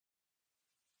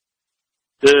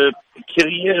The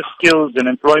Career Skills and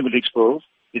Employment Expo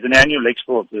is an annual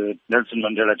expo of the Nelson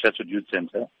Mandela Chatsworth Youth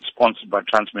Centre, sponsored by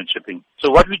Transmet Shipping.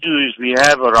 So what we do is we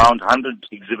have around 100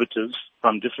 exhibitors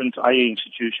from different IA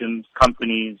institutions,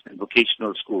 companies, and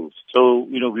vocational schools. So,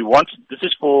 this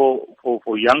is for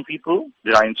young people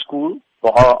that are in school,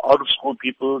 for our out-of-school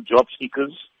people, job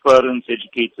seekers, parents,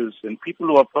 educators, and people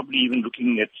who are probably even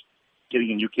looking at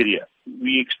getting a new career.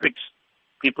 We expect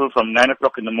people from 9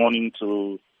 o'clock in the morning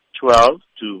to 12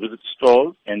 to visit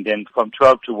stalls, and then from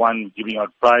 12 to 1 giving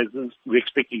out prizes. We're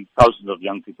expecting thousands of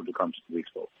young people to come to the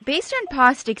Expo. Based on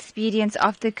past experience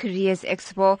of the Careers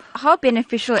Expo, how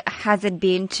beneficial has it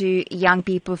been to young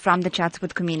people from the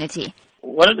Chatsworth community?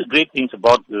 One of the great things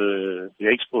about the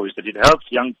Expo is that it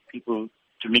helps young people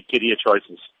to make career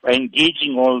choices. By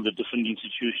engaging all the different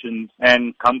institutions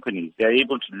and companies, they're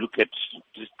able to look at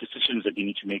decisions that they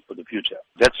need to make for the future.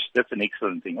 That's an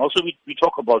excellent thing. Also, we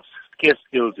talk about scarce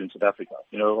skills in South Africa.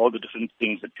 All the different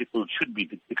things that people should be,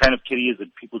 the kind of careers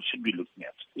that people should be looking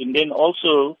at. And then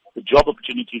also the job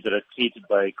opportunities that are created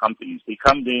by companies. They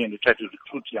come there and they try to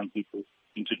recruit young people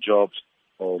into jobs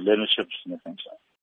or learnerships and that kind of stuff.